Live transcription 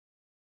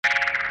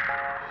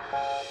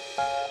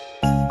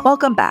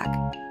Welcome back.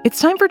 It's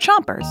time for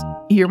Chompers,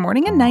 your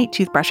morning and night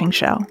toothbrushing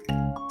show.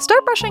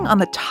 Start brushing on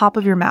the top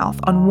of your mouth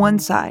on one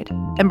side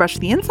and brush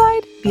the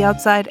inside, the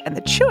outside, and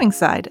the chewing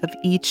side of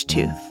each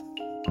tooth.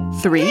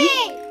 3,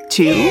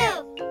 2,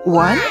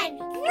 1,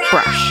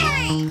 brush.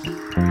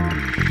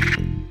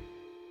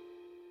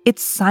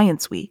 It's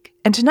Science Week,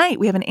 and tonight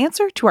we have an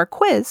answer to our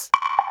quiz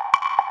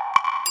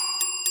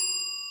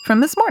from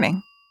this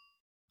morning.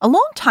 A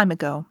long time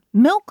ago,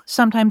 milk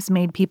sometimes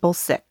made people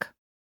sick.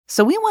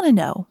 So we want to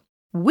know,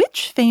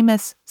 which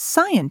famous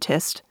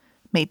scientist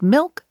made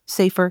milk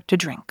safer to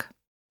drink?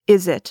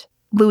 Is it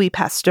Louis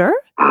Pasteur,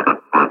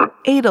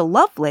 Ada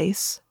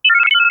Lovelace,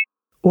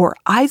 or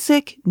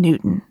Isaac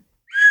Newton?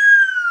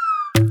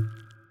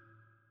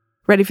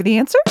 Ready for the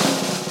answer?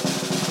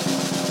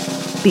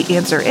 The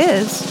answer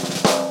is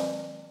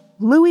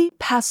Louis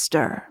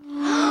Pasteur.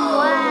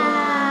 Wow!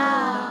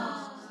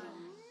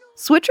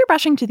 Switch your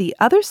brushing to the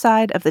other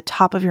side of the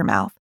top of your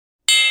mouth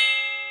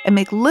and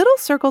make little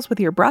circles with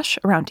your brush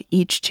around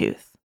each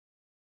tooth.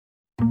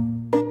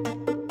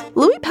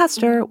 Louis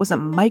Pasteur was a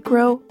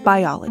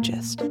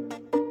microbiologist.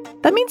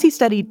 That means he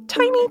studied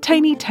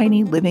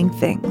tiny living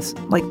things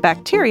like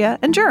bacteria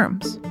and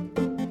germs.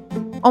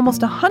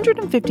 Almost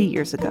 150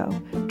 years ago,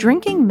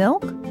 drinking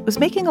milk was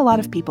making a lot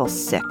of people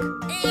sick.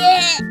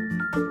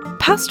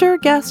 Pasteur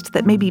guessed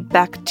that maybe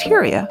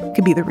bacteria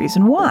could be the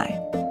reason why.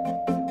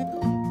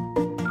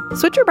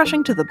 Switch your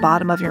brushing to the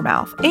bottom of your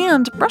mouth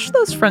and brush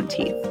those front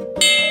teeth.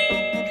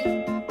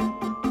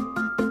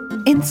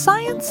 In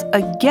science,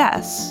 a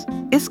guess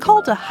is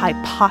called a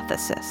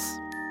hypothesis.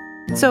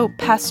 So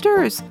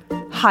Pasteur's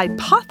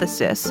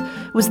hypothesis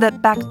was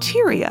that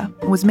bacteria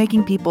was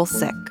making people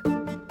sick.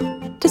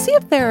 To see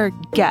if their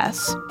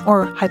guess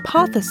or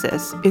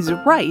hypothesis is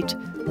right,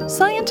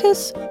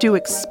 scientists do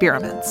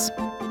experiments.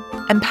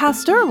 And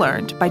Pasteur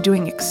learned by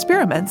doing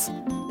experiments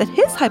that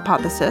his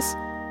hypothesis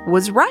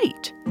was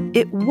right.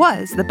 It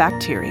was the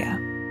bacteria.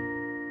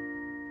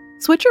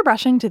 Switch your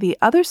brushing to the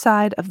other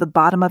side of the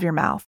bottom of your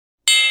mouth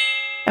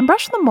and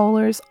brush the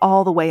molars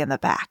all the way in the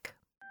back.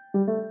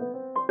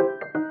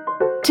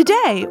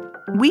 Today,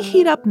 we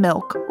heat up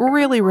milk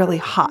really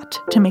hot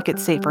to make it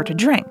safer to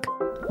drink.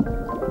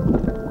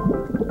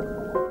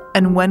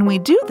 And when we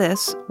do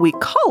this, we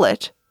call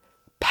it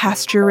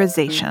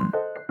pasteurization.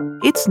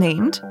 It's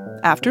named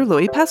after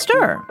Louis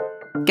Pasteur.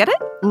 Get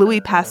it?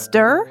 Louis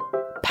Pasteur?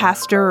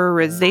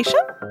 Pasteurization?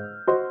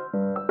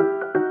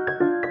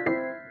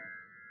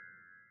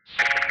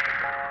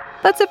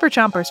 That's it for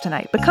Chompers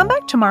tonight, but come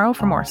back tomorrow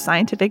for more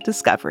scientific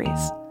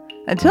discoveries.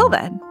 Until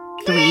then,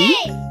 3,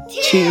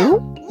 2,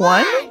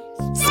 1,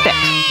 spit.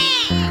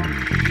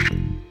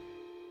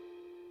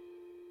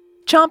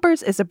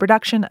 Chompers is a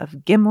production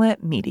of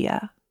Gimlet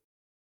Media.